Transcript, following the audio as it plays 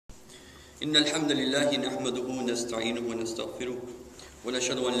إن الحمد لله نحمده ونستعينه ونستغفره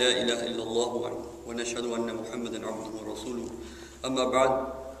ونشهد أن لا إله إلا الله ونشهد أن محمدا عبده ورسوله أما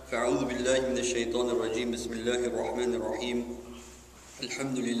بعد فأعوذ بالله من الشيطان الرجيم بسم الله الرحمن الرحيم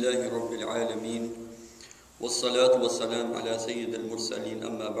الحمد لله رب العالمين والصلاة والسلام على سيد المرسلين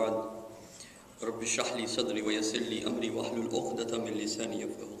أما بعد رب اشرح لي صدري ويسر لي أمري واحلل عقدة من لساني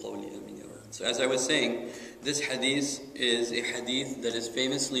يفقهوا قولي آمين يا رب. So as I was saying, this hadith is a hadith that is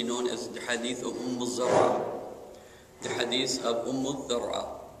famously known as the hadith of Zara, the hadith of Zara.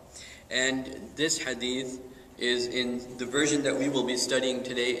 And this hadith is in the version that we will be studying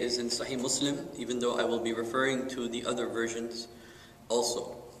today is in Sahih Muslim, even though I will be referring to the other versions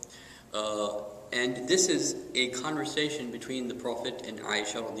also. And this is a conversation between the Prophet and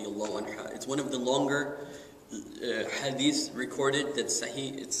Aisha radiallahu anha. It's one of the longer hadiths recorded that's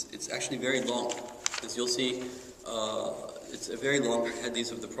Sahih. It's actually very long. As you'll see, it's a very long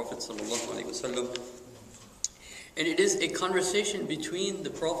hadith of the Prophet sallallahu alaihi wasallam. And it is a conversation between the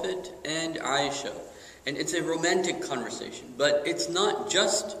Prophet and Aisha. And it's a romantic conversation. But it's not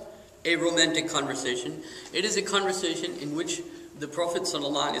just a romantic conversation. It is a conversation in which the Prophet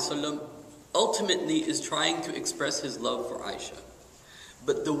sallallahu alaihi wasallam ultimately is trying to express his love for Aisha.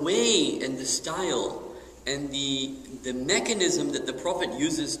 But the way and the style and the mechanism that the Prophet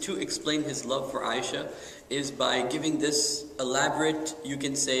uses to explain his love for Aisha is by giving this elaborate, you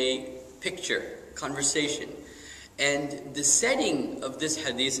can say, picture, conversation. And the setting of this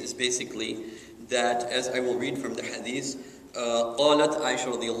hadith is basically that, as I will read from the hadith, قالت عائشة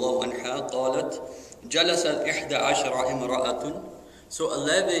رضي الله عنها قالت جلست 11 امرأة. So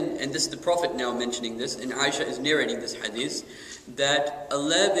 11, and this is the Prophet now mentioning this, and Aisha is narrating this hadith, that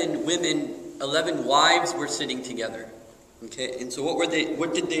 11 women, 11 wives were sitting together. Okay, and so what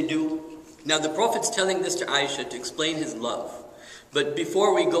did they do? Now the Prophet's telling this to Aisha to explain his love. But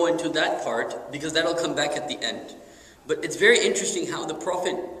before we go into that part, because that'll come back at the end. But it's very interesting how the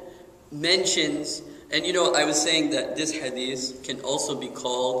Prophet mentions, and you know, I was saying that this hadith can also be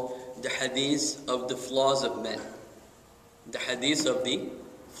called the hadith of the flaws of men. The hadith of the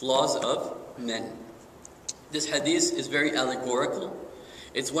flaws of men. This hadith is very allegorical.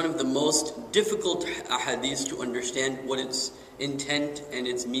 It's one of the most difficult hadiths to understand what its intent and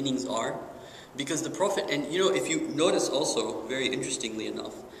its meanings are. Because the Prophet, and you know, if you notice also, very interestingly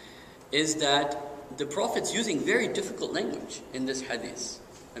enough, is that the Prophet's using very difficult language in this hadith.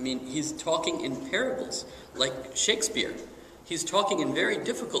 I mean, he's talking in parables, like Shakespeare. He's talking in very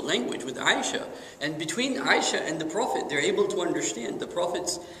difficult language with Aisha. And between Aisha and the Prophet, they're able to understand. The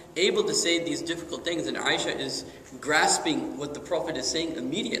Prophet's able to say these difficult things, and Aisha is grasping what the Prophet is saying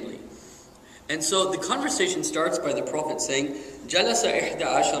immediately. And so the conversation starts by the Prophet saying, جَلَسَ 11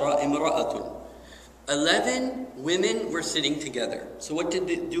 امرأة. 11 women were sitting together. So what did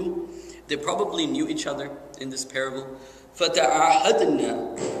they do? They probably knew each other in this parable.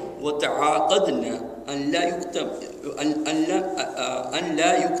 فَتَعَاهَدْنَا وَتَعَاقَدْنَا أن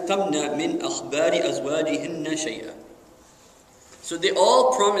لا يكتمن من أخبار أزواجهن شيئا. So they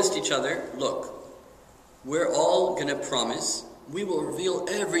all promised each other, look, we're all going to promise we will reveal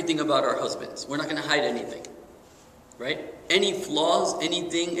everything about our husbands. We're not going to hide anything. Right? Any flaws,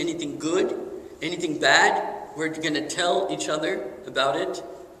 anything good, anything bad, we're going to tell each other about it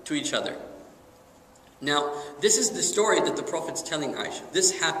to each other. Now, this is the story that the Prophet's telling Aisha.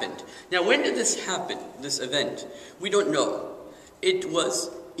 This happened. Now, when did this happen, this event? We don't know. It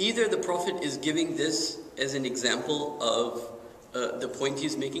was either the Prophet is giving this as an example of the point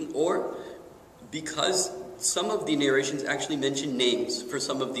he's making, or because some of the narrations actually mention names for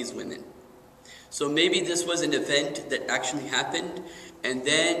some of these women. So maybe this was an event that actually happened, and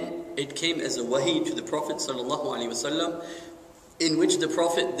then it came as a wahi to the Prophet ﷺ, in which the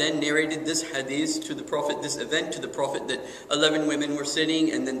Prophet then narrated this hadith to the Prophet, this event to the Prophet, that 11 women were sitting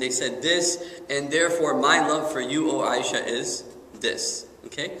and then they said this, and therefore my love for you, O Aisha, is this.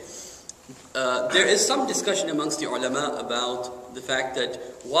 Okay? There is some discussion amongst the ulama about the fact that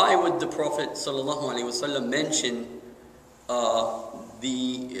why would the Prophet ﷺ mention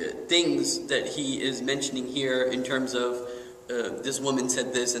the things that he is mentioning here in terms of this woman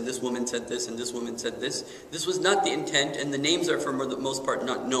said this, and this woman said this, and this woman said this. This was not the intent, and the names are for the most part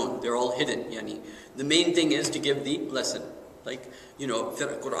not known. They're all hidden. Yani. The main thing is to give the lesson. Like, you know,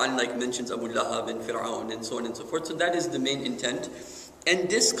 Quran like mentions Abu Lahab and Fir'aun and so on and so forth. So that is the main intent. And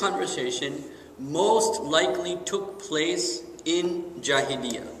this conversation most likely took place in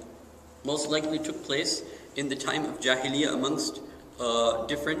Jahiliyyah. Most likely took place in the time of Jahiliyyah amongst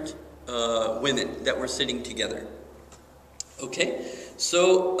different women that were sitting together. Okay,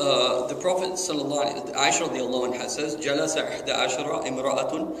 so the Prophet sallallahu Aisha radiallahu anha says, جلس 11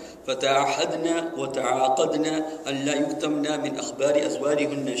 امرأة فتعهدنا وتعاقدنا أن لا يكتمنا من أخبار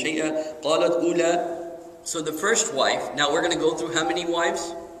أزواجهن شيئا قالت أولى. So the first wife, now we're going to go through how many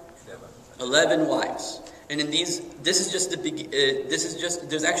wives? 11 wives. And in these, this is just the big,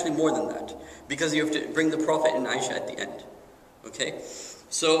 there's actually more than that. Because you have to bring the Prophet and Aisha at the end. Okay?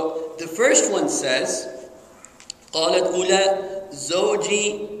 So the first one says, قالت أولى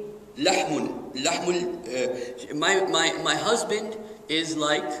زوجي لحم my husband is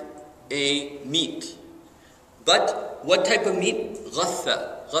like a meat. But what type of meat?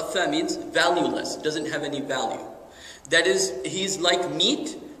 غثة. غثة means valueless, doesn't have any value. That is, he's like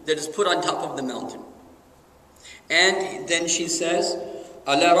meat that is put on top of the mountain. And then she says,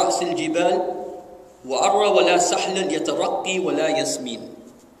 على رأس الجبال وأرى ولا سحل يترقي ولا يسمين.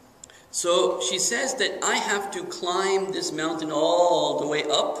 So she says that I have to climb this mountain all the way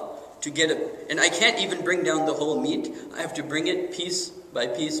up to get it. And I can't even bring down the whole meat. I have to bring it piece by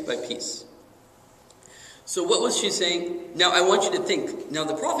piece by piece. So what was she saying? Now I want you to think. Now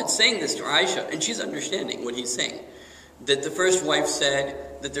the Prophet's saying this to Aisha, and she's understanding what he's saying. That the first wife said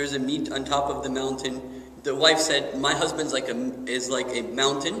that there's a meat on top of the mountain. The wife said, my husband's is like a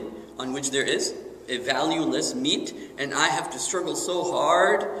mountain on which there is a valueless meat, and I have to struggle so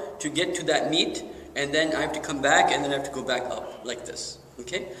hard to get to that meat, and then I have to come back, and then I have to go back up, like this.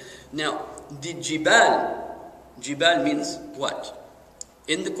 Okay? Now, the jibal means what?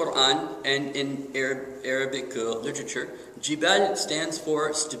 In the Quran and in Arabic literature, jibal stands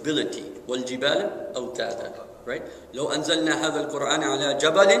for stability. وَالْجِبَالَ أَوْتَادًا. Right? لو أنزلنا هذا القرآن على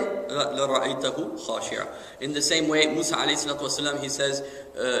جبل لرأيته خاشعا. In the same way, Musa alayhi salatu wasalam, he says,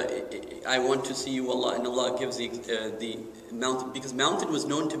 I want to see you, Allah, and Allah gives the mountain, because mountain was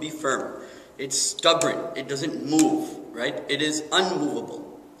known to be firm. It's stubborn. It doesn't move. Right? It is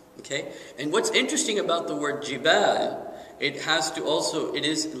unmovable. Okay? And what's interesting about the word jibal, it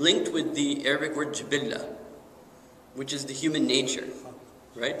is linked with the Arabic word jibilla, which is the human nature.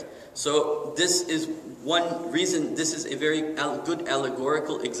 Right? So this is one reason, this is a very good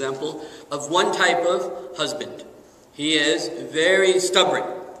allegorical example of one type of husband. He is very stubborn.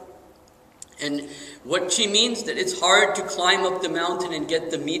 And what she means, that it's hard to climb up the mountain and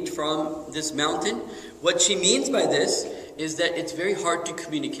get the meat from this mountain. What she means by this is that it's very hard to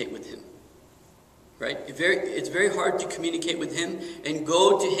communicate with him. Right? It's very hard to communicate with him and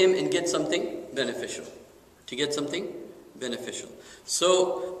go to him and get something beneficial. To get something beneficial.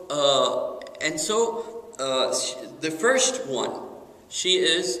 So, the first one, she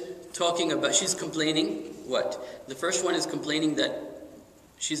is talking about, she's complaining, what? The first one is complaining that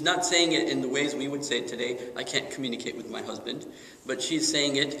she's not saying it in the ways we would say it today, I can't communicate with my husband, but she's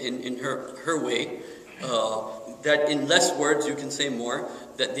saying it in her way, that in less words you can say more,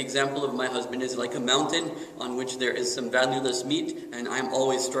 that the example of my husband is like a mountain on which there is some valueless meat, and I'm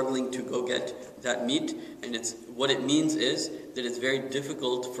always struggling to go get that meat, and what it means is that it's very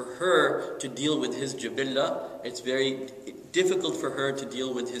difficult for her to deal with his jibilla. It's very difficult for her to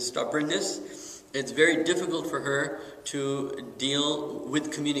deal with his stubbornness. It's very difficult for her to deal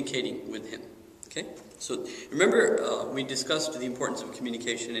with communicating with him. Okay? So remember, we discussed the importance of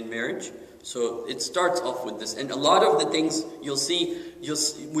communication in marriage. So it starts off with this. And a lot of the things you'll see,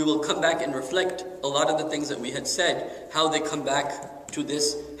 we will come back and reflect a lot of the things that we had said, how they come back to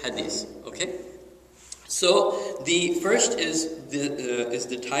this hadith. Okay? So the first is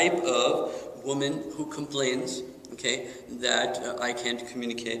the type of woman who complains, okay, that I can't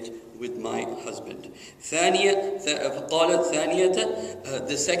communicate with my husband. The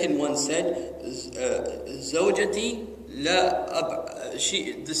second one said, زوجتي لا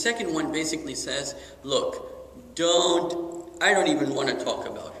the second one basically says, look, I don't even want to talk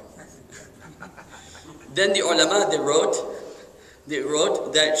about her. Then the ulama, they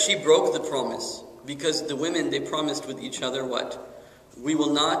wrote that she broke the promise. Because the women, they promised with each other what? We will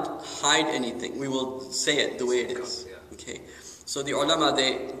not hide anything. We will say it the way it is. Okay. So the ulama,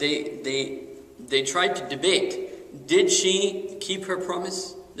 they tried to debate. Did she keep her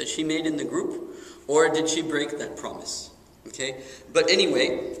promise that she made in the group? Or did she break that promise? Okay. But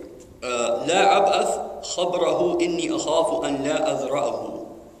anyway, لا أبأث خبره إني أخاف أن لا أذرأه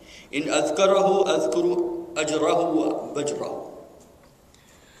إن أذكره أذكر أجره وبجره.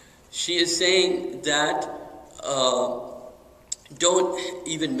 She is saying that don't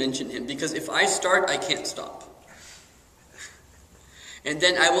even mention him, because if I start, I can't stop. And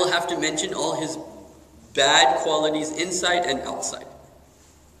then I will have to mention all his bad qualities inside and outside.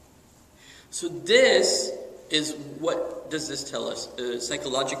 So this is, what does this tell us?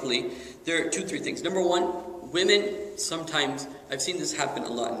 Psychologically, there are 2-3 things. Number one, women sometimes, I've seen this happen a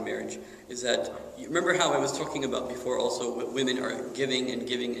lot in marriage, is that, you remember how I was talking about before also, women are giving and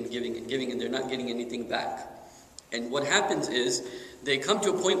giving and giving and giving and they're not getting anything back. And what happens is, they come to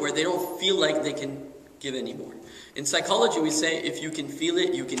a point where they don't feel like they can give anymore. In psychology we say, if you can feel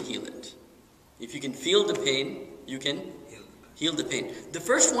it, you can heal it. If you can feel the pain, you can heal the pain. The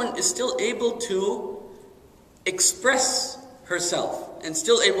first one is still able to express herself and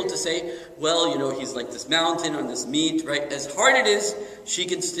still able to say, well, you know, he's like this mountain on this meat, right? As hard it is, she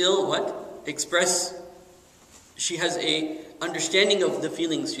can still, what? Express, she has a understanding of the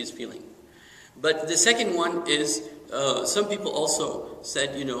feelings she's feeling. But the second one is, some people also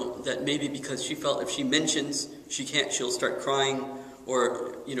said, you know, that maybe because she felt if she mentions, she'll start crying,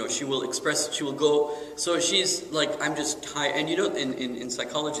 or, you know, she will express, she will go. So she's like, I'm just tired. And you know, in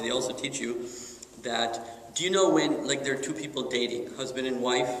psychology, they also teach you that, do you know when, like, there are two people dating, husband and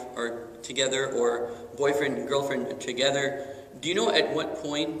wife are together, or boyfriend and girlfriend are together, do you know at what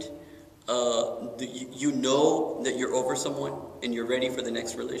point you know that you're over someone and you're ready for the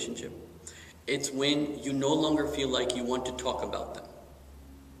next relationship? It's when you no longer feel like you want to talk about them.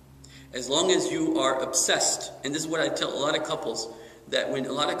 As long as you are obsessed, and this is what I tell a lot of couples, that when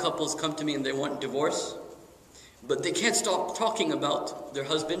a lot of couples come to me and they want divorce, but they can't stop talking about their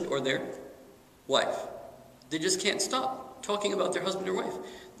husband or their wife. They just can't stop talking about their husband or wife.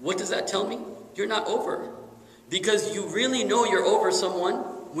 What does that tell me? You're not over. Because you really know you're over someone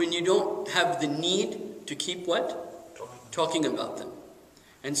when you don't have the need to keep what? Talking about them.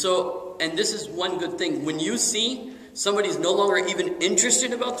 And so, and this is one good thing, when you see somebody's no longer even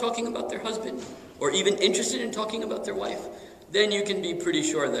interested about talking about their husband, or even interested in talking about their wife, then you can be pretty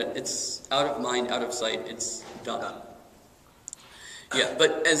sure that it's out of mind, out of sight, it's done. Yeah,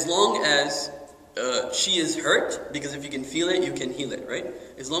 but as long as she is hurt, because if you can feel it, you can heal it, right?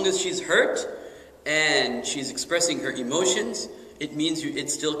 As long as she's hurt, and she's expressing her emotions, it means it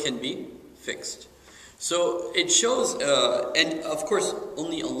still can be fixed. So it shows, and of course,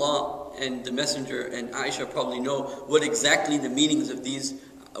 only Allah and the Messenger and Aisha probably know what exactly the meanings of these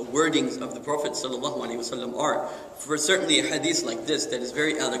wordings of the Prophet ﷺ are. For certainly a hadith like this that is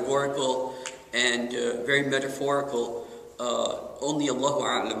very allegorical and very metaphorical, only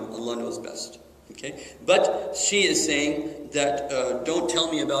Allah knows best. Okay, but she is saying that don't tell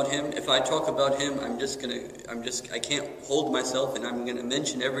me about him. If I talk about him, I can't hold myself, and I'm gonna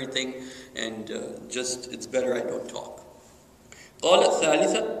mention everything, and it's better I don't talk.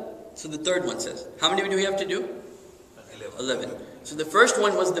 So the third one says, how many do we have to do? 11. So the first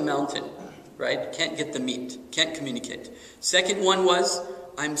one was the mountain, right? Can't get the meat, can't communicate. Second one was,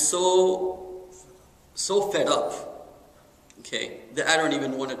 I'm so fed up. Okay, that I don't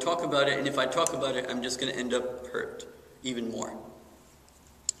even want to talk about it, and if I talk about it, I'm just going to end up hurt even more.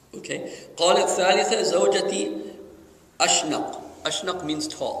 Okay. قالت ثالثة زوجتي أشنق. Ashnaq means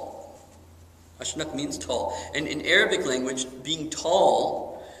tall. Ashnaq means tall. And in Arabic language, being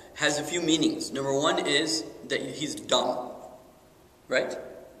tall has a few meanings. Number one is that he's dumb. Right?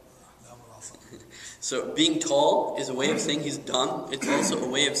 So being tall is a way of saying he's dumb. It's also a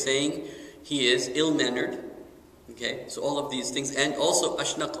way of saying he is ill-mannered. Okay, so all of these things, and also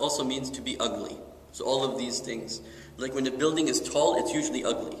ashnaq also means to be ugly. So all of these things, like when a building is tall, it's usually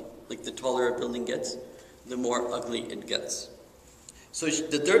ugly. Like the taller a building gets, the more ugly it gets. So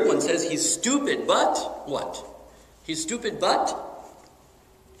the third one says he's stupid, but what? He's stupid, but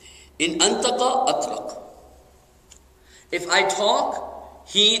in antaqa atraq. If I talk,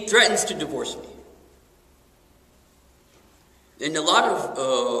 he threatens to divorce me. And a lot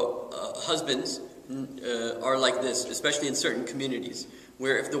of husbands are like this, especially in certain communities,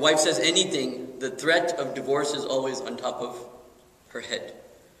 where if the wife says anything, the threat of divorce is always on top of her head,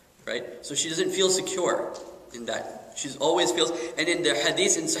 right? So she doesn't feel secure in that. She always feels, and in the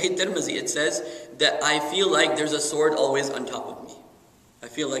Hadith in Sahih Tirmizi, it says that I feel like there's a sword always on top of me. I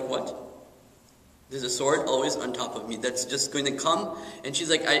feel like what? There's a sword always on top of me that's just going to come, and she's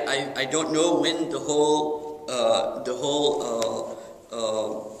like, I don't know when the whole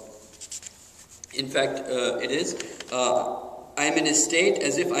in fact, it is, I am in a state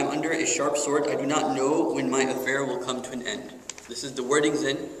as if I'm under a sharp sword. I do not know when my affair will come to an end. This is the wordings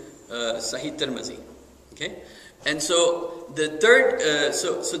in Sahih Tirmizi. Okay? And so the third,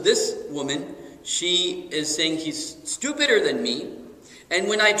 so this woman, she is saying he's stupider than me. And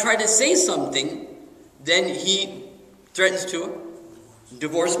when I try to say something, then he threatens to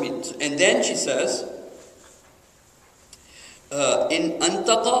divorce me. And then she says, in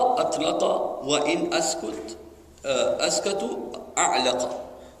antaqa atlaqa wa in askut askatu a'laqa.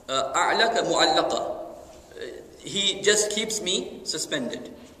 A'laqa mu'allaqa. He just keeps me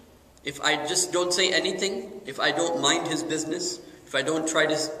suspended. if I just don't say anything, if I don't mind his business, if I don't try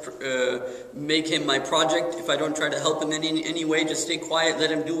to make him my project, if I don't try to help him in any way, just stay quiet,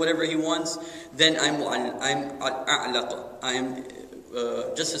 let him do whatever he wants, then I'm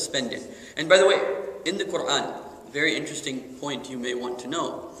just suspended. And by the way, in the Quran, very interesting point you may want to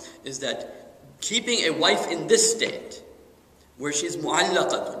know is that keeping a wife in this state, where she's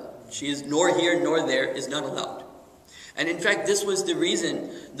mu'allaqatun, she is nor here nor there, is not allowed. And in fact, this was the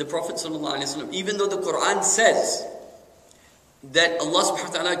reason the Prophet ﷺ, even though the Quran says that Allah subhanahu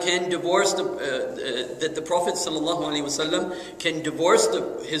wa ta'ala can divorce that the Prophet ﷺ can divorce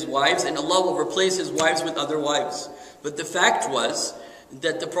his wives, and Allah will replace his wives with other wives. But the fact was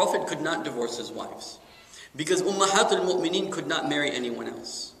that the Prophet could not divorce his wives, because Ummahatul Mu'mineen could not marry anyone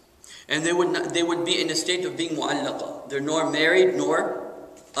else. And they would be in a state of being mu'allaqa. They're nor married nor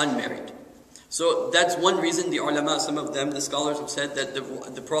unmarried. So that's one reason the ulama, some of them, the scholars have said that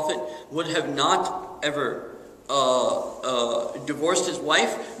the Prophet would have not ever divorced his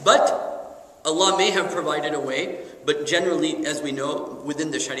wife, but Allah may have provided a way, but generally, as we know,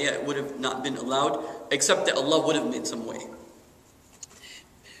 within the Sharia it would have not been allowed, except that Allah would have made some way.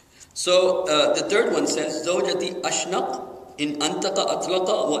 So the third one says, زوجتي أشنق إن أنتق أطلق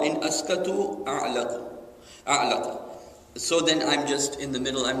وإن أسكت أعلق. So then I'm just in the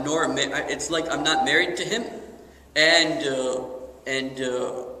middle. It's like I'm not married to him, and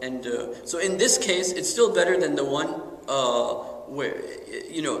so in this case, it's still better than the one where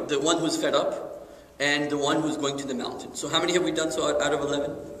the one who's fed up and the one who's going to the mountain. So how many have we done so out of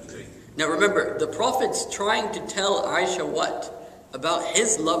 11? 3. Now remember, the Prophet's trying to tell Aisha what? About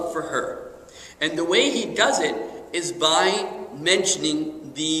his love for her. And the way he does it is by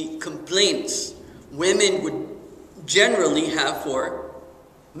mentioning the complaints women would generally have for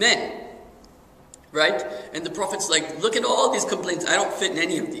men. Right? And the Prophet's like, look at all these complaints. I don't fit in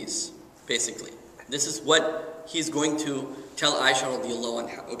any of these, basically. This is what he's going to tell Aisha radiallahu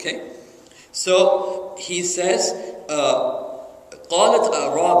anha. Okay? So he says, قالت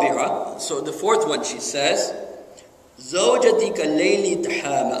رابعة. So the fourth one she says, زوجتي كالليل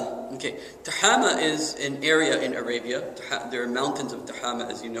تحامة. Okay, Tahama is an area in Arabia. There are mountains of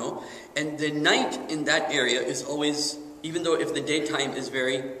Tahama, as you know. And the night in that area is always, even though if the daytime is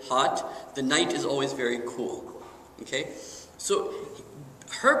very hot, the night is always very cool. Okay? So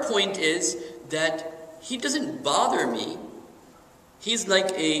her point is that he doesn't bother me. He's like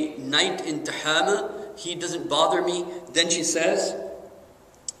a night in Tahama. He doesn't bother me. Then she says,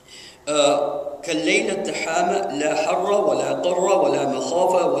 كالليل التحامة لا حر ولا قر ولا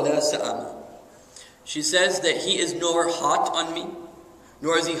مخافة ولا سأمة. She says that he is nor hot on me,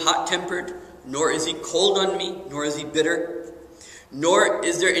 nor is he hot-tempered, nor is he cold on me, nor is he bitter, nor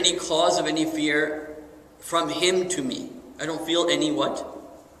is there any cause of any fear from him to me. I don't feel any what?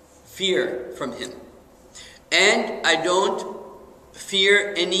 Fear from him. And I don't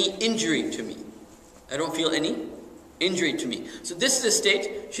fear any injury to me. I don't feel any injury to me. So this is a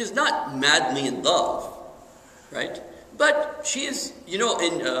state, she's not madly in love, right? But she is, in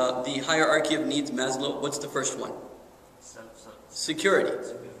the hierarchy of needs, Maslow, what's the first one? Security,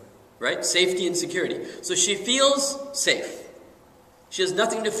 right? Safety and security. So she feels safe. She has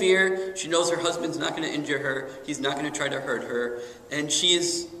nothing to fear. She knows her husband's not going to injure her. He's not going to try to hurt her. And she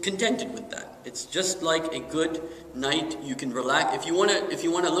is contented with that. It's just like a good night. You can relax. If you want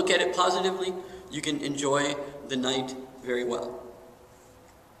to look at it positively, you can enjoy the night very well.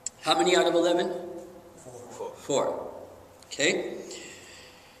 How many out of 11? 4. Okay.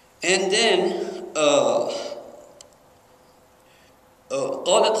 And then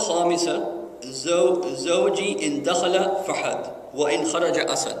قالت خامسة زوجي إن دخل فحد وإن خرج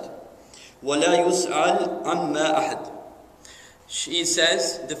أسد ولا يسأل عما أحد. She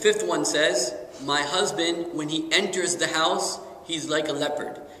says, the fifth one says, my husband, when he enters the house, he's like a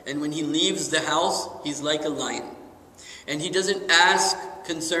leopard. And when he leaves the house, he's like a lion. And he doesn't ask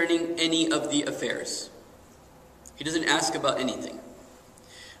concerning any of the affairs. He doesn't ask about anything.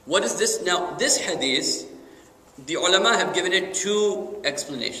 What is this? Now, this hadith, the ulama have given it 2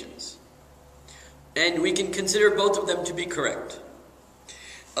 explanations. And we can consider both of them to be correct.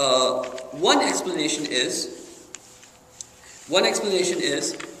 One explanation is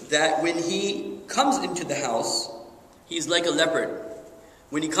that when he comes into the house, he's like a leopard.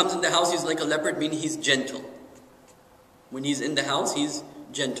 When he comes in the house, he's like a leopard, meaning he's gentle. When he's in the house, he's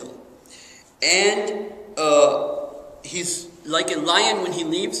gentle. And he's like a lion when he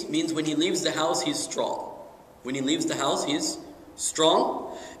leaves, means when he leaves the house, he's strong. When he leaves the house, he's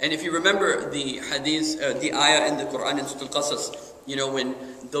strong. And if you remember the hadith, the ayah in the Quran in Surah Al-Qasas, when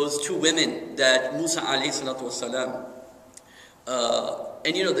those 2 women that Musa alayhi salatu wasalam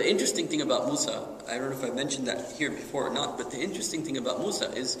And you know, the interesting thing about Musa, I don't know if I mentioned that here before or not, but the interesting thing about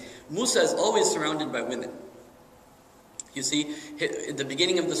Musa is always surrounded by women. You see, the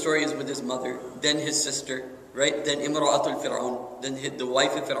beginning of the story is with his mother, then his sister, right? Then Imra'atul Fir'aun, then the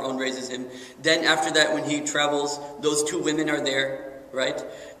wife of Fir'aun raises him. Then after that, when he travels, those two women are there, right?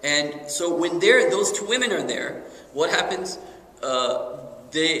 And so when those two women are there, what happens?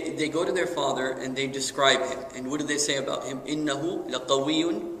 They go to their father and they describe him. And what do they say about him? Innahu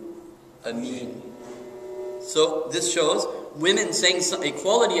laqawiyun ameen. So this shows women saying a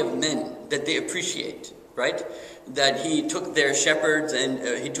quality of men that they appreciate, right? That he took their shepherds and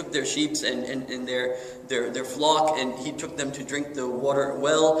he took their sheep and their flock, and he took them to drink the water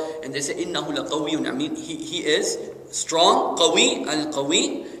well. And they say, Innahu laqawiyun ameen. He is strong, qawi,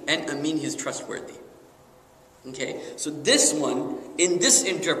 al-qawi, and ameen, he's trustworthy. Okay, so this one, in this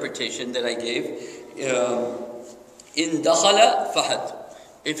interpretation that I gave, in dakhala fahad,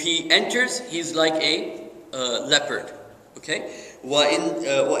 if he enters, he's like a leopard. Okay, wa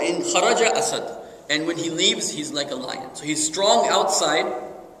in kharaja asad, and when he leaves, he's like a lion. So he's strong outside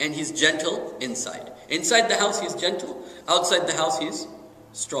and he's gentle inside. Inside the house, he's gentle. Outside the house, he's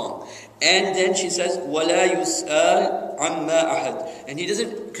strong. And then she says, "Wala yus'al amma ahad," and he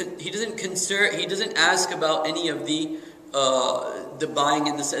doesn't ask about any of the buying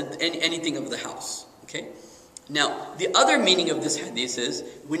and anything of the house. Okay. Now, the other meaning of this hadith is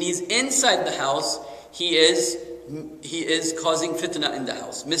when he's inside the house, he is causing fitna in the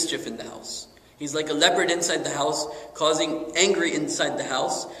house, mischief in the house. He's like a leopard inside the house, causing angry inside the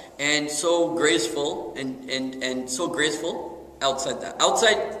house, and so graceful and so graceful outside that.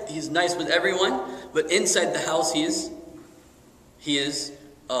 Outside, he's nice with everyone, but inside the house, he is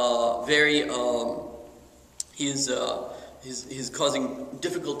he's causing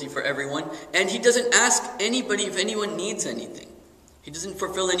difficulty for everyone, and he doesn't ask anybody if anyone needs anything. He doesn't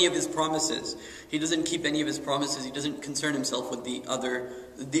fulfill any of his promises. He doesn't keep any of his promises. He doesn't concern himself with the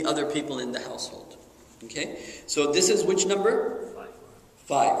other people in the household. Okay, so this is which number?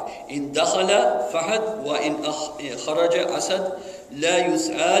 5. In dakhala fahad wa in kharaja asad la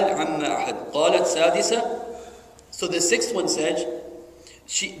yus'al amma ahad. Qalat sadisa. So the sixth one said,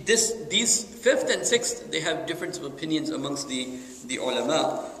 these fifth and sixth, they have different opinions amongst the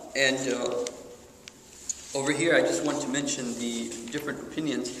ulama. And over here I just want to mention the different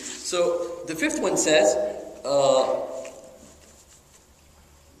opinions. So the fifth one says,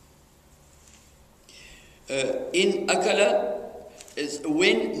 in akala is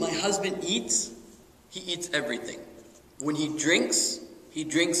when my husband eats, he eats everything. When he drinks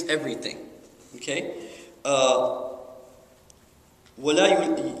everything. Okay? وَلَا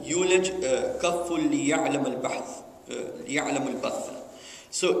يُولَجْ كَفٌ لِيَعْلَمَ الْبَثَّ.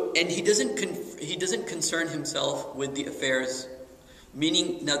 So, and he doesn't concern himself with the affairs.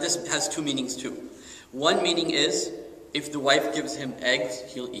 Meaning, now this has two meanings too. One meaning is, if the wife gives him eggs,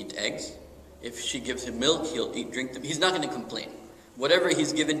 he'll eat eggs. If she gives him milk, he'll drink them. He's not going to complain. Whatever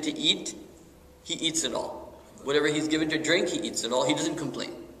he's given to eat, he eats it all. Whatever he's given to drink, he eats it all. He doesn't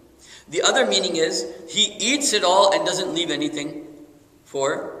complain. The other meaning is, he eats it all and doesn't leave anything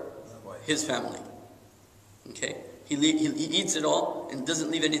for his family. Okay? He eats it all and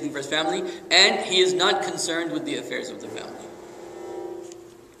doesn't leave anything for his family, and he is not concerned with the affairs of the family.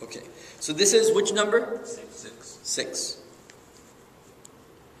 Okay. So this is which number? 6.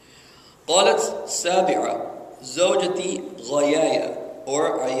 قالت سابعة زوجتي غيايا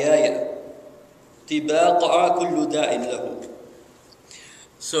or عيايا تباقع كل داء له.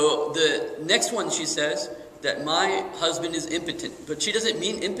 So the next one, she says that my husband is impotent, but she doesn't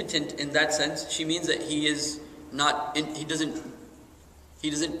mean impotent in that sense. She means that he is not. He doesn't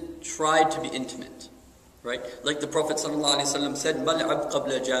try to be intimate, right? Like the Prophet ﷺ said, "Mal'ab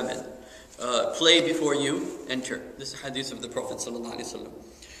qabla jamil," play before you enter. This is a hadith of the Prophet ﷺ.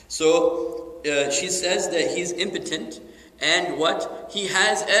 So she says that he's impotent, and what he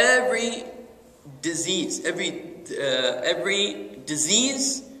has every disease, every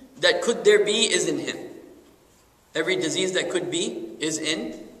disease that could there be is in him. Every disease that could be is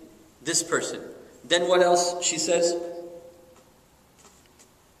in this person. Then what else she says?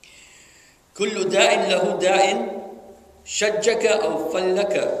 كل داء له داء شجك أو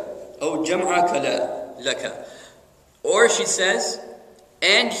فلك أو جمعك لك. Or she says,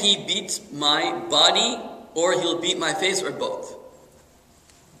 and he beats my body, or he'll beat my face, or both.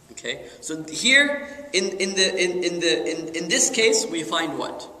 Okay. So here, in this case, we find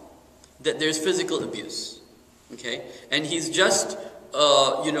what? That there's physical abuse. Okay, and he's just,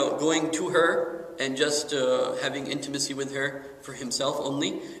 going to her and just having intimacy with her for himself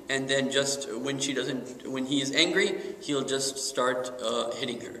only, and then just when he is angry, he'll just start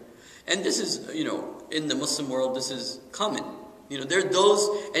hitting her. And this is, in the Muslim world, this is common. There are those,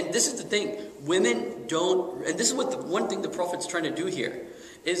 and this is the thing, women don't, and this is what one thing the Prophet's trying to do here,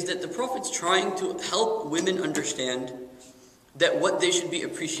 is that the Prophet's trying to help women understand that what they should be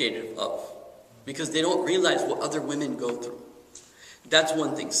appreciative of, because they don't realize what other women go through. That's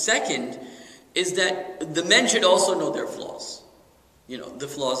one thing. Second is that the men should also know their flaws. The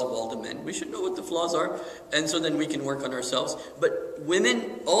flaws of all the men. We should know what the flaws are, and so then we can work on ourselves. But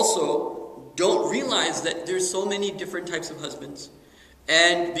women also don't realize that there's so many different types of husbands.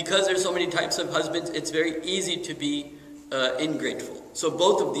 And because there's so many types of husbands, it's very easy to be ingrateful. So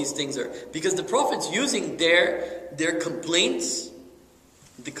both of these things are, because the Prophet's using their complaints,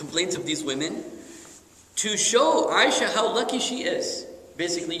 the complaints of these women, to show Aisha how lucky she is.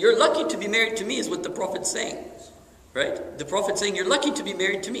 Basically, you're lucky to be married to me is what the Prophet's saying. Right? The Prophet's saying, you're lucky to be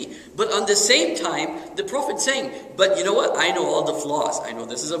married to me. But on the same time, the Prophet's saying, but you know what? I know all the flaws. I know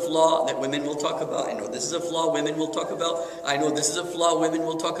this is a flaw that women will talk about. I know this is a flaw women will talk about. I know this is a flaw women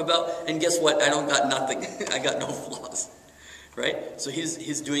will talk about. And guess what? I don't got nothing. I got no flaws. Right? So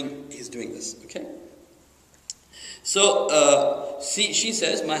he's doing this. Okay? So, she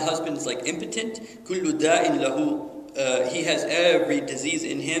says, my husband is like impotent. Kullu da'in lahu. He has every disease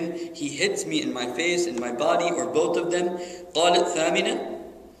in him. He hits me in my face, in my body, or both of them. قالت ثامنة.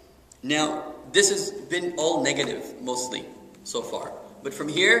 Now, this has been all negative, mostly, so far. But from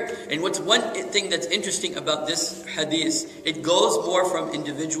here, and what's one thing that's interesting about this hadith, it goes more from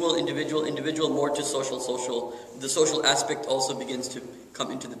individual, more to social. The social aspect also begins to come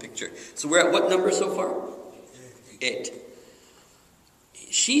into the picture. So we're at what number so far? 8.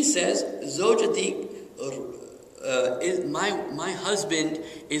 She says, Zawjati, is my husband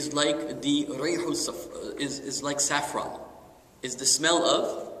is like the is like saffron, is the smell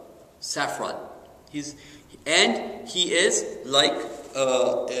of saffron. He is like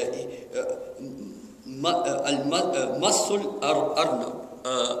masul arnab.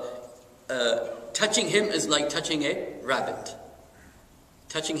 Touching him is like touching a rabbit.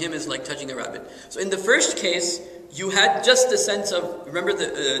 Touching him is like touching a rabbit. So in the first case, you had just the sense of, remember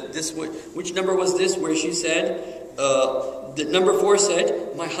which number was this, where she said, the number 4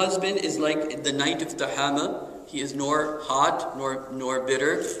 said, my husband is like the night of Tahama. He is nor hot, nor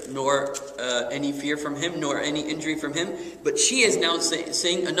bitter, nor any fear from him, nor any injury from him. But she is now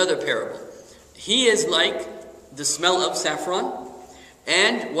saying another parable. He is like the smell of saffron,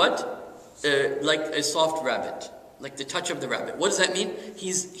 and what? Like a soft rabbit, like the touch of the rabbit. What does that mean?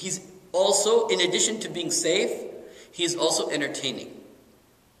 He's also, in addition to being safe, he's also entertaining.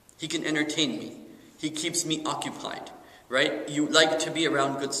 He can entertain me. He keeps me occupied, right? You like to be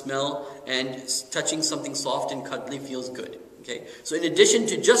around good smell, and touching something soft and cuddly feels good, okay? So in addition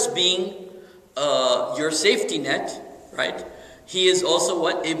to just being your safety net, right? He is also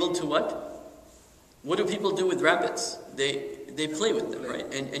what? Able to what? What do people do with rabbits? They play with them, right?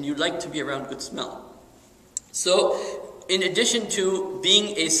 And you like to be around good smell. So, in addition to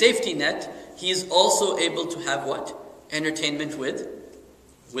being a safety net, he is also able to have what? Entertainment with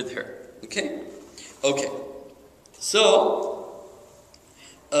her. Okay? Okay. So,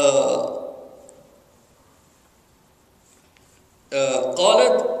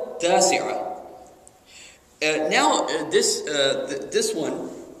 قالت تاسعة. Now, this one,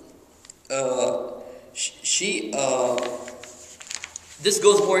 this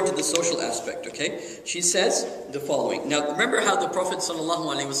goes more into the social aspect, okay? She says the following. Now, remember how the Prophet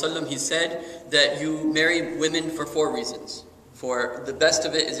ﷺ, he said that you marry women for 4 reasons. For the best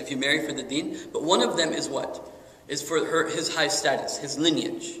of it is if you marry for the deen. But one of them is what? Is for his high status, his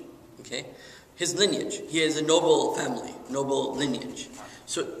lineage, okay? His lineage. He has a noble family, noble lineage.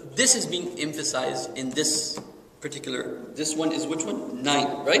 So this is being emphasized in this particular, this one is which one?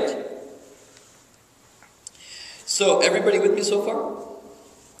 9, right? So everybody with me so far?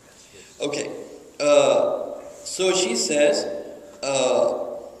 Okay, so she says,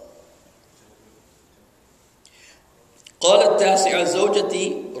 قالت تاسعة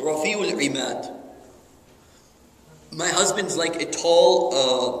زوجتي رفيع العماد. My husband's like a tall,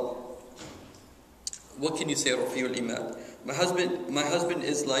 what can you say, رفيع العماد? My husband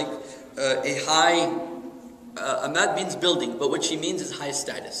is like a high, amad means building, but what she means is high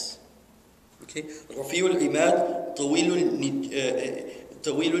status. Okay, رفيع العماد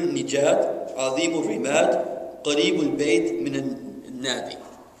طويل النجاد عظيم الرماد قريب البيت من النادي.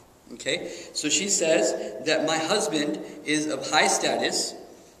 Okay, so she says that my husband is of high status,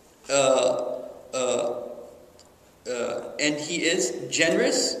 and he is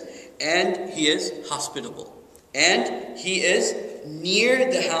generous, and he is hospitable. And he is near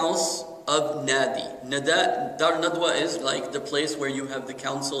the house of Nadi. Dar Nadwa is like the place where you have the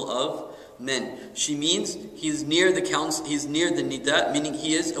council of men. She means he's near the council, he's near the Nida, meaning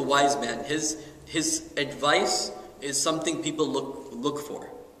he is a wise man. His advice is something people look for.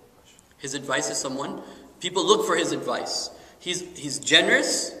 His advice is someone, people look for his advice. He's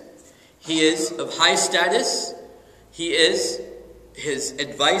generous, he is of high status, his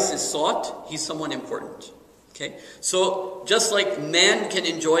advice is sought, he's someone important. Okay? So, just like man can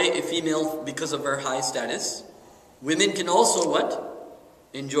enjoy a female because of her high status, women can also what?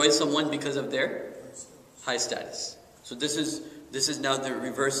 Enjoy someone because of their high status. So this is now the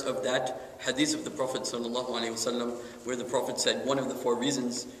reverse of that hadith of the Prophet ﷺ, where the Prophet said one of the 4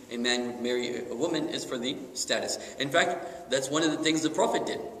 reasons a man would marry a woman is for the status. In fact, that's one of the things the Prophet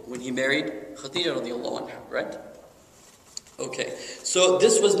did when he married Khadija radiallahu anha, right? Okay, so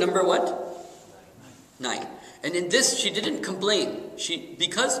this was number what? 9. And in this, she didn't complain.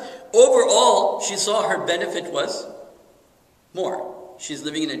 Because overall, she saw her benefit was more. She's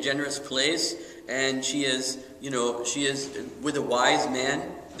living in a generous place, and she is with a wise man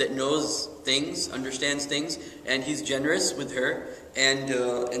that knows things, understands things, and he's generous with her, and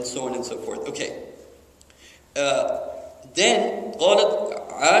so on and so forth. Okay. Then قالت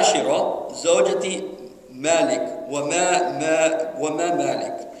عاشرة زوجتي مالك وما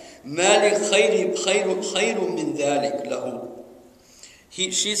مالك مالك خير من ذلك له.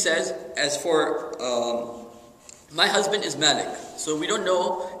 She says, as for my husband is Malik. So we don't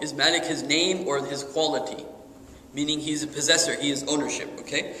know, is Malik his name or his quality? Meaning he's a possessor, he is ownership,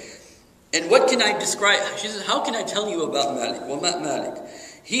 okay? And what can I describe? She says, how can I tell you about Malik? وَمَا Malik.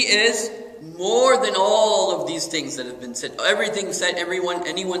 He is more than all of these things that have been said. Everything said,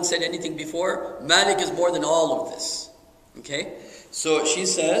 anyone said anything before, Malik is more than all of this. Okay? So she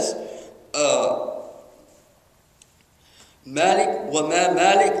says, Malik وَمَا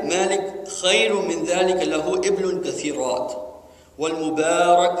Malik خَيْرٌ مِنْ ذَلِكَ لَهُ إِبْلٌ كَثِيرَاتٌ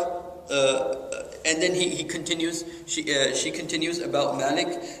وَالْمُبَارَكُ. And then he continues, she continues about Malik,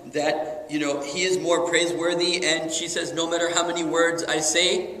 that, he is more praiseworthy, and she says, no matter how many words I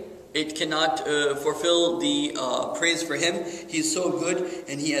say, it cannot fulfill the praise for him. He's so good,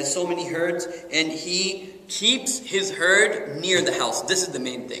 and he has so many herds, and he keeps his herd near the house. This is the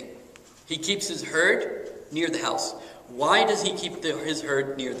main thing. He keeps his herd near the house. Why does he keep his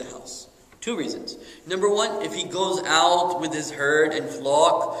herd near the house? 2 reasons. Number 1, if he goes out with his herd and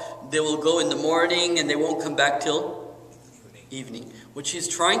flock, they will go in the morning and they won't come back till evening. What she's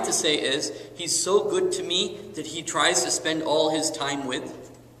trying to say is, he's so good to me that he tries to spend all his time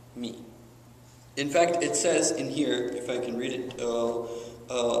with me. In fact, it says in here, if I can read it,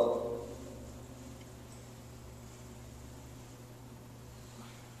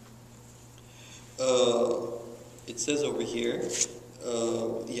 it says over here,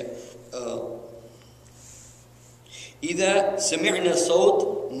 إذا سمعنا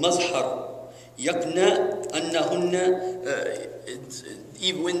صوت مزحر يقنا أنهن.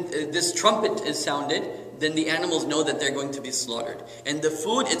 Even when this trumpet is sounded, then the animals know that they're going to be slaughtered. And the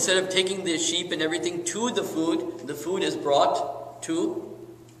food, instead of taking the sheep and everything to the food is brought to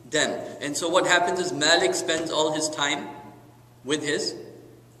them. And so what happens is Malik spends all his time with his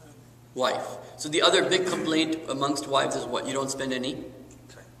wife. So the other big complaint amongst wives is what? You don't spend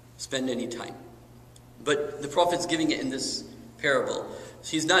any time. But the Prophet's giving it in this parable.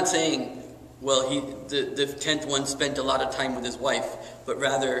 He's not saying, well, the 10th one spent a lot of time with his wife, but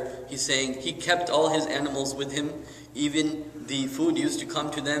rather he's saying he kept all his animals with him. Even the food used to come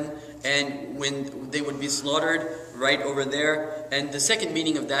to them, and when they would be slaughtered, right over there. And the second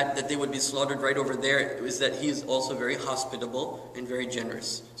meaning of that they would be slaughtered right over there, is that he is also very hospitable and very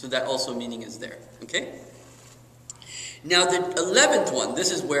generous. So that also meaning is there. Okay? Now the 11th one,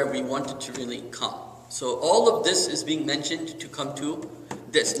 this is where we wanted to really come. So all of this is being mentioned to come to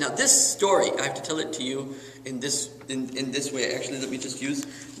this. Now this story, I have to tell it to you in this way. Actually, let me just use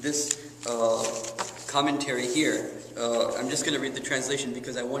this commentary here. I'm just going to read the translation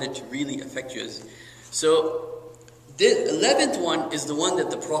because I want it to really affect you. So the 11th one is the one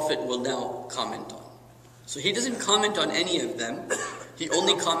that the Prophet will now comment on. So he doesn't comment on any of them. He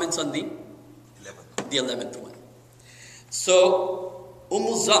only comments on the 11th one. So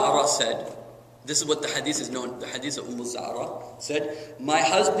Zara said, this is what the hadith is known, the hadith of Zara said, my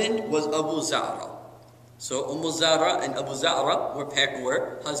husband was Abu Zara. So Zara and Abu Zara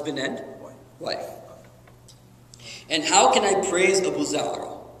were husband and wife. And how can I praise Abu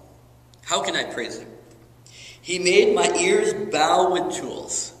Zara? How can I praise him? He made my ears bow with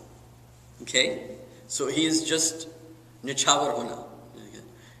jewels. Okay? So he is just Nichawar huna.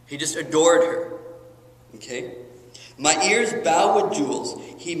 He just adored her. Okay? My ears bow with jewels.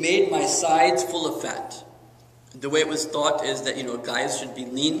 He made my sides full of fat. The way it was thought is that, guys should be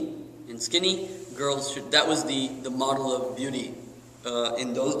lean and skinny. Girls should, that was the model of beauty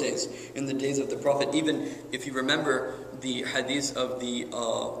in those days, in the days of the Prophet. Even if you remember the hadith of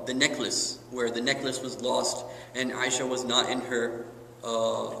the necklace, where the necklace was lost and Aisha was not in her,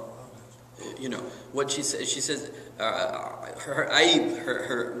 what she says. She says her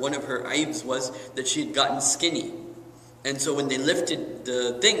aib, one of her aibs was that she had gotten skinny, and so when they lifted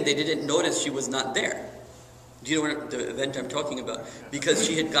the thing, they didn't notice she was not there. Do you know what the event I'm talking about? Because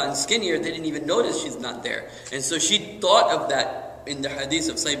she had gotten skinnier, they didn't even notice she's not there. And so she thought of that in the hadith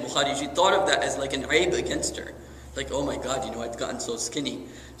of Sahih Bukhari. She thought of that as like an aib against her. Like, oh my God, I've gotten so skinny.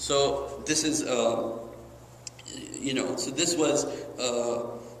 So this is, so this was,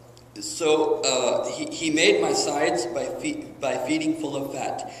 he made my sides by feeding full of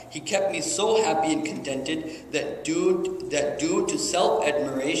fat. He kept me so happy and contented that due to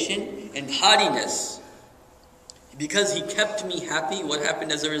self-admiration and haughtiness, because he kept me happy, what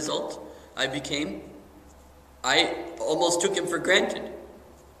happened as a result? I almost took him for granted,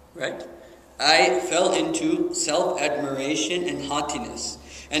 right? I fell into self-admiration and haughtiness,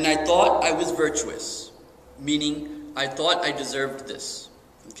 and I thought I was virtuous, meaning I thought I deserved this,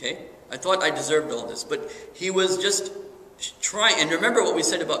 okay? I thought I deserved all this, but he was just trying. And remember what we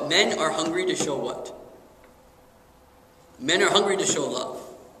said about men are hungry to show what? Men are hungry to show love,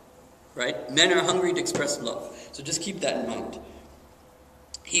 right? Men are hungry to express love. So just keep that in mind.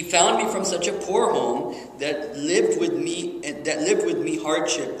 He found me from such a poor home that lived with me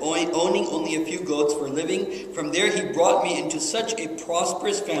hardship, owning only a few goats for living. From there he brought me into such a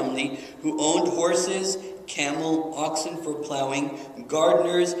prosperous family who owned horses, camel, oxen for plowing,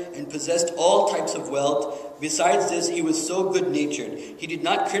 gardeners, and possessed all types of wealth. Besides this, he was so good-natured. He did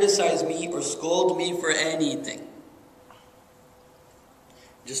not criticize me or scold me for anything.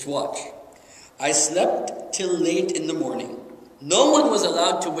 Just watch. I slept till late in the morning. No one was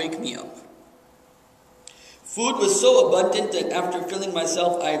allowed to wake me up. Food was so abundant that after filling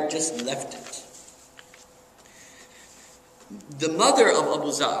myself, I just left it. The mother of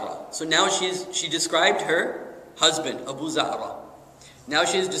Abu Zara. So now she described her husband, Abu Zara. Now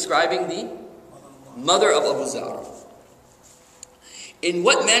she is describing the mother of Abu Zara. In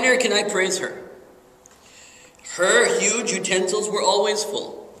what manner can I praise her? Her huge utensils were always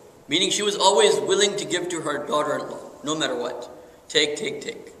full. Meaning she was always willing to give to her daughter-in-law, no matter what. Take.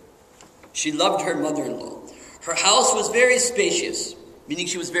 She loved her mother-in-law. Her house was very spacious, meaning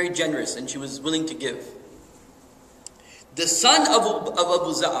she was very generous and she was willing to give. The son of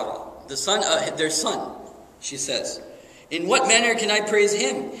Abu Zara, their son, she says, in what manner can I praise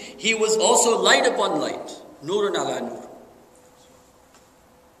him? He was also light upon light, nurun ala nur.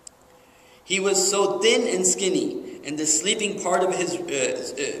 He was so thin and skinny, and the sleeping part of his,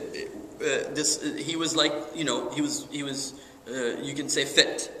 he was like, he was, you can say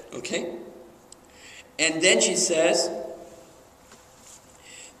fit, okay? And then she says,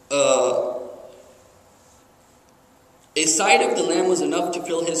 a side of the lamb was enough to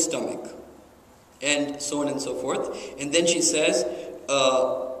fill his stomach, and so on and so forth. And then she says,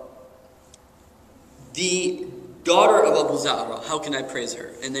 the daughter of Abu Zara, how can I praise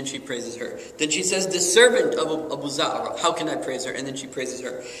her? And then she praises her. Then she says, the servant of Abu Zara, how can I praise her? And then she praises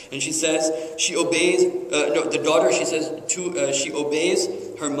her. And she says, she obeys, the daughter, she says, she obeys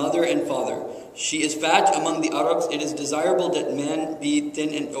her mother and father. She is fat among the Arabs. It is desirable that man be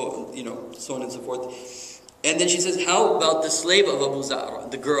thin and, so on and so forth. And then she says, how about the slave of Abu Zara,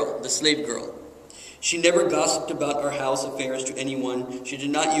 the slave girl? She never gossiped about our house affairs to anyone. She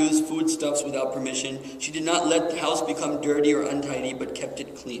did not use foodstuffs without permission. She did not let the house become dirty or untidy, but kept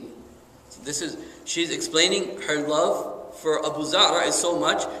it clean. So she's explaining her love for Abu Zara is so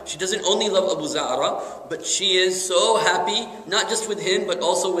much. She doesn't only love Abu Zara, but she is so happy, not just with him, but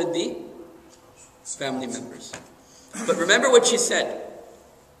also with the family members. But remember what she said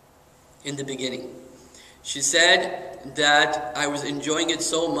in the beginning. She said that I was enjoying it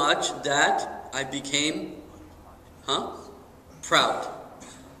so much that I became proud.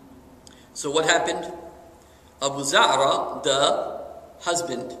 So what happened? Abu Zara, the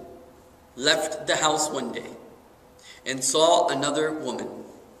husband, left the house one day and saw another woman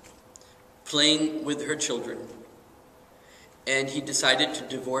playing with her children. And he decided to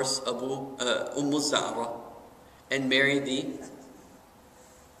divorce Zara and marry the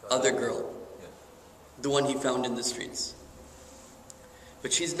other girl, the one he found in the streets.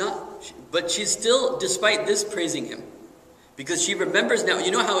 But she's still, despite this, praising him. Because she remembers now,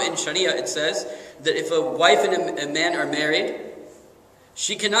 you know how in Sharia it says that if a wife and a man are married,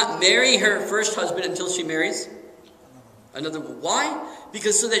 she cannot marry her first husband until she marries another one. Why?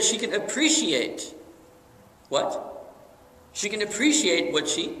 Because so that she can appreciate what? She can appreciate what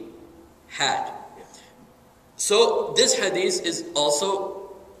she had. So this hadith is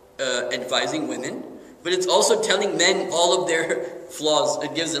also advising women, but it's also telling men all of their flaws.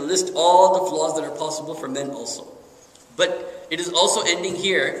 It gives a list all the flaws that are possible for men also. But it is also ending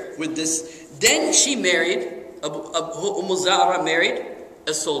here with this. Then she married, Zara married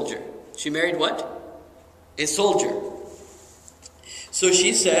a soldier. She married what? A soldier. So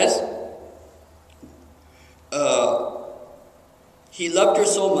she says, he loved her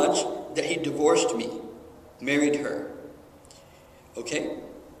so much that he divorced me, married her. Okay?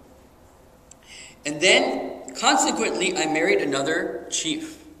 And then, consequently, I married another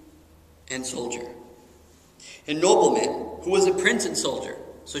chief and soldier, a nobleman who was a prince and soldier.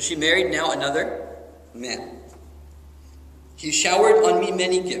 So she married now another man. He showered on me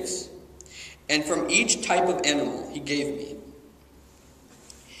many gifts, and from each type of animal he gave me.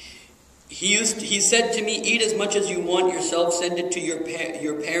 He said to me, eat as much as you want yourself, send it to your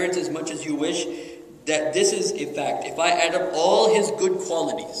parents as much as you wish. That this is a fact. If I add up all his good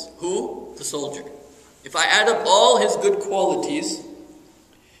qualities, who? The soldier. If I add up all his good qualities,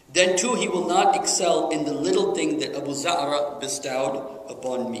 then too he will not excel in the little thing that Abu Zara bestowed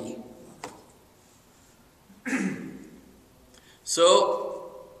upon me.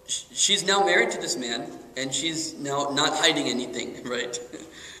 So, she's now married to this man, and she's now not hiding anything, right?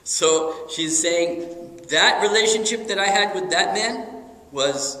 So, she's saying, that relationship that I had with that man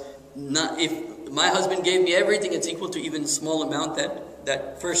was not, if my husband gave me everything, it's equal to even a small amount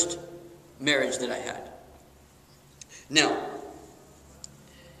that first marriage that I had. Now,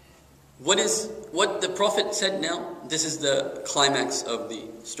 what the Prophet said now, this is the climax of the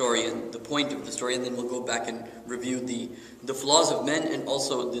story and the point of the story, and then we'll go back and review the flaws of men and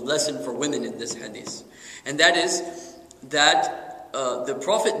also the lesson for women in this hadith. And that is that the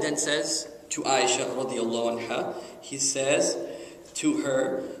Prophet then says to Aisha radiallahu anha, he says to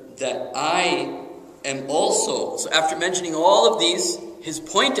her that I am also, so after mentioning all of these, his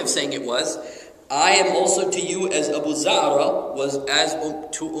point of saying it was, I am also to you as Abu Zara was as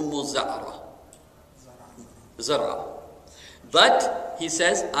to Zara. But, he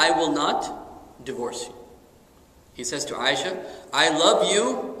says, I will not divorce you. He says to Aisha, I love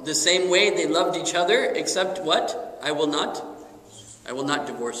you the same way they loved each other, except what? I will not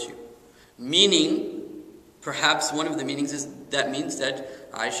divorce you. Meaning, perhaps one of the meanings is, that means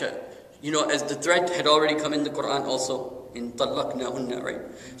that Aisha, as the threat had already come in the Quran also, in talaqnahunna, right?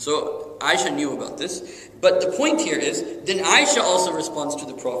 So Aisha knew about this. But the point here is, then Aisha also responds to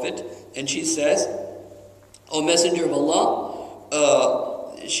the Prophet, and she says, O Messenger of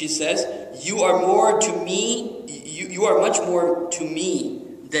Allah, she says, you are more to me, you are much more to me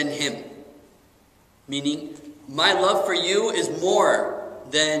than him. Meaning, my love for you is more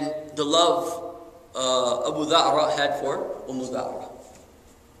than the love Abu Zara had for Zara.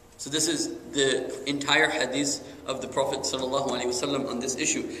 So this is the entire hadith of the Prophet ﷺ on this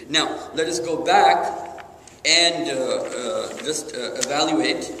issue. Now, let us go back and just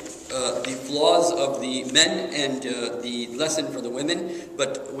evaluate the flaws of the men and the lesson for the women.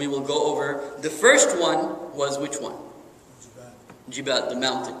 But we will go over, the first one was which one? Jibal, the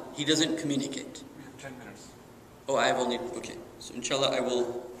mountain. He doesn't communicate. 10 minutes. Oh, I have only, okay. So inshallah I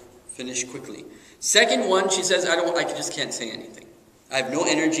will finish quickly. Second one, she says, I just can't say anything. I have no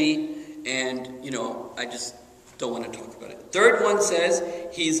energy, and, I just don't want to talk about it. Third one says,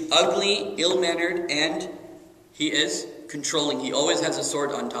 he's ugly, ill-mannered, and he is controlling. He always has a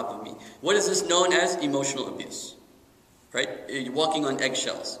sword on top of me. What is this known as? Emotional abuse. Right? You're walking on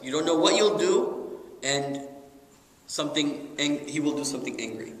eggshells. You don't know what you'll do, and he will do something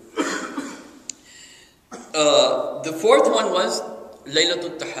angry. The fourth one was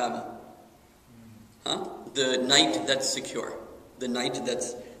Laylatul Tahama. The night that's secure. The night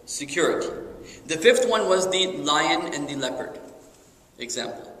that's security. The fifth one was the lion and the leopard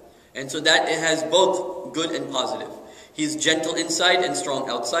example. And so that it has both good and positive. He's gentle inside and strong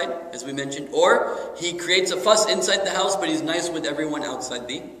outside, as we mentioned. Or he creates a fuss inside the house, but he's nice with everyone outside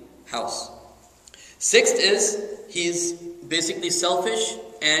the house. Sixth is he's basically selfish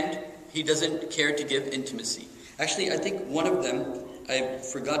and he doesn't care to give intimacy. Actually, I think one of them I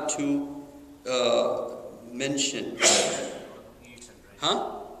forgot to mention.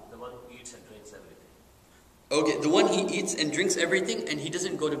 Huh? The one who eats and drinks everything. Okay, the one he eats and drinks everything, and he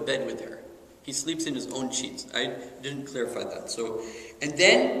doesn't go to bed with her. He sleeps in his own sheets. I didn't clarify that. So, and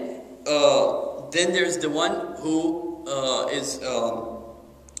then there's the one who is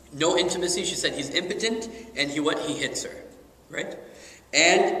no intimacy. She said he's impotent, and he hits her, right?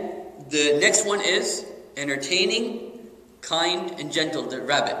 And the next one is entertaining, kind, and gentle, the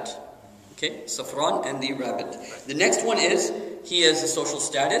rabbit. Okay, Safran and the rabbit. The next one is he has a social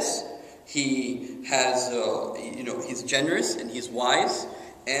status. He has, he's generous and he's wise.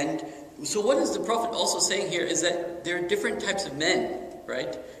 And so what is the Prophet also saying here is that there are different types of men,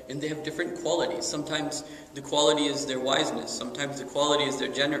 right? And they have different qualities. Sometimes the quality is their wiseness. Sometimes the quality is their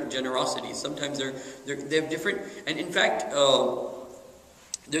generosity. Sometimes they have different. And in fact,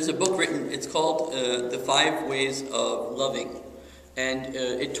 there's a book written. It's called The 5 Ways of Loving, and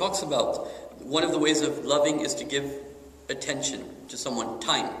it talks about one of the ways of loving is to give attention to someone,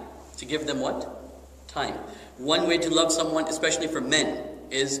 time. To give them what? Time. One way to love someone, especially for men,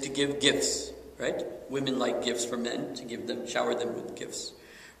 is to give gifts, right? Women like gifts for men, to give them, shower them with gifts,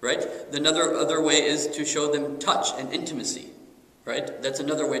 right? Other way is to show them touch and intimacy, right? That's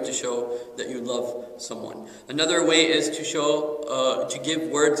another way to show that you love someone. Another way is to show, to give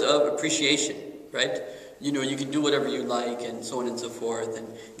words of appreciation, right? You know, you can do whatever you like and so on and so forth and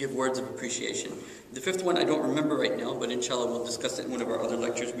give words of appreciation. The 5th one I don't remember right now, but inshallah we'll discuss it in one of our other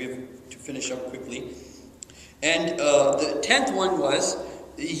lectures. We have to finish up quickly. And the 10th one was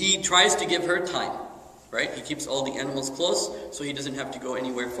he tries to give her time, right? He keeps all the animals close so he doesn't have to go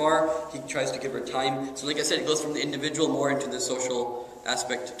anywhere far. He tries to give her time. So like I said, it goes from the individual more into the social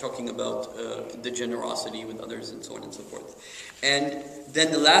aspect, talking about the generosity with others and so on and so forth. And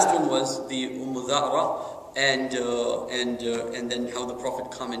then the last one was the Zara, and then how the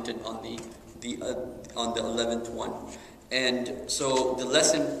Prophet commented on the 11th one. And so the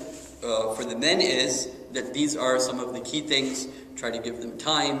lesson for the men is that these are some of the key things. Try to give them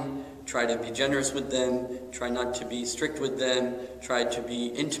time, try to be generous with them, try not to be strict with them, try to be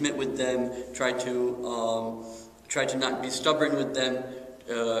intimate with them, try to not be stubborn with them,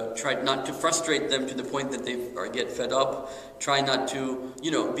 try not to frustrate them to the point that they get fed up, try not to,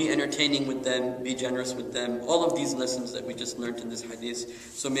 be entertaining with them, be generous with them. All of these lessons that we just learned in this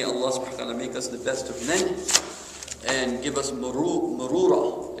hadith. So may Allah subhanahu wa ta'ala make us the best of men and give us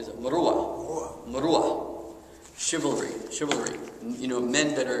marura, is it marua, chivalry,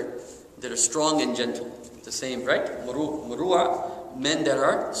 men that are strong and gentle. The same, right? Marua, men that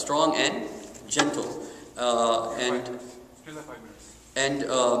are strong and gentle.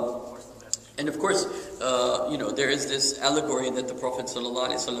 And of course, there is this allegory that the Prophet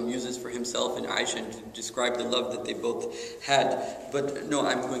ﷺ uses for himself and Aisha to describe the love that they both had. But no,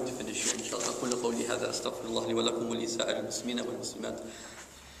 I'm going to finish here, inshallah. أقول قولي هذا أستغفر الله لي ولكم ولسائر المسلمين والمسلمات.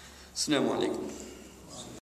 السلام عليكم.